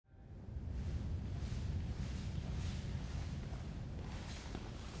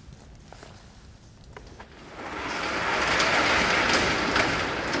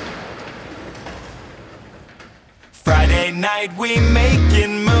Friday night we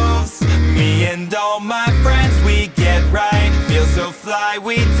making moves. Me and all my friends, we get right. Feel so fly,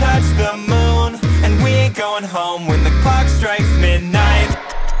 we touch the moon. And we ain't going home when the clock strikes midnight.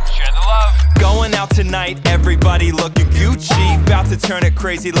 Share the love. Going out tonight, everybody looking Gucci. About to turn it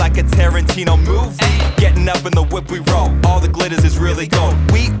crazy like a Tarantino movie. Getting up in the whip we roll, all the glitters is really gold.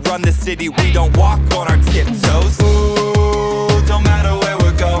 We run the city, we don't walk on our tiptoes. Ooh, don't matter where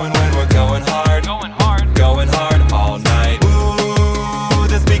we're going when we're going hard. Going hard all night. Ooh,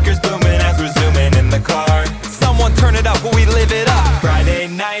 the speakers booming as we're zooming in the car. Someone turn it up while we live it up. Friday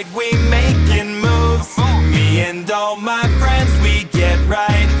night we making moves. Me and all my friends, we get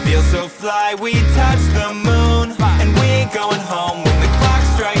right. Feel so fly, we touch the moon. And we ain't going home when the clock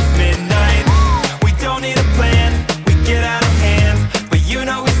strikes midnight. We don't need a plan, we get out of hand. But you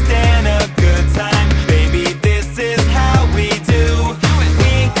know we stand a good time. Baby, this is how we do. We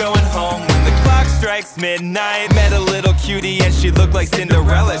ain't going home when the clock strikes midnight. Met a little cutie and she looked like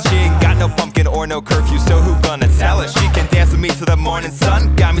Cinderella. She ain't got no pumpkin or no curfew, so who gonna tell her? She can dance with me till the morning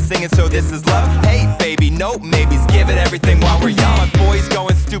sun. Got me singing, so this is love. Hey baby, no maybes, give it everything while we're young. Boys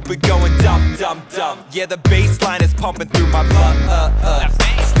going stupid, going dumb, dumb, dumb. Yeah, the bass line is pumping through my blood.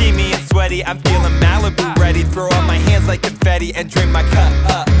 Steamy and sweaty, I'm feeling Malibu ready. Throw up my hands like confetti and drink my cup.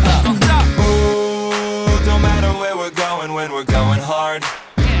 Ooh, don't matter where we're going when we're going hard.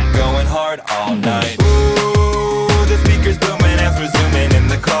 Going hard all night. Ooh, the speakers booming as we're zooming in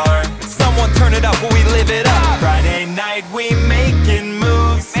the car. Someone turn it up while we live it up. Friday night we making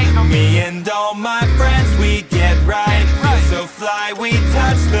moves. Me and all my friends, we get right. Feel so fly, we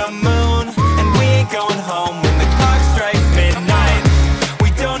touch the moon. And we ain't going home when the clock strikes midnight.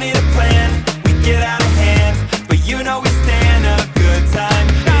 We don't need a plan, we get out of hand. But you know we stand a good time.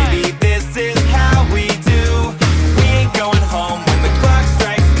 Baby, this is how we do. We ain't going home when the clock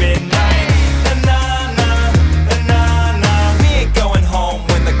strikes midnight. Na-na, na-na, we ain't going home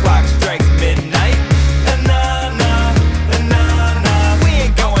when the clock strikes midnight. Na-na, na-na, we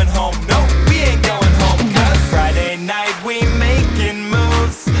ain't going home, no, we ain't going home. Cause Friday night we making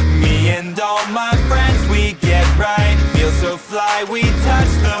moves. Me and all my friends, we get right. Feel so fly, we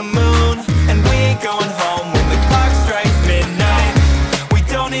touch the moon. And we ain't going home when the clock strikes midnight. We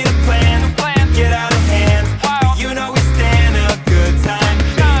don't need a plan, get out of hand. But you know we stand a good time.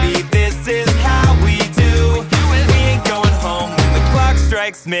 Baby, this is how we do. We ain't going home when the clock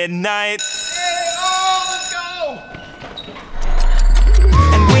strikes midnight. Hey, oh, let's go!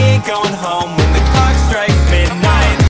 And we ain't going home when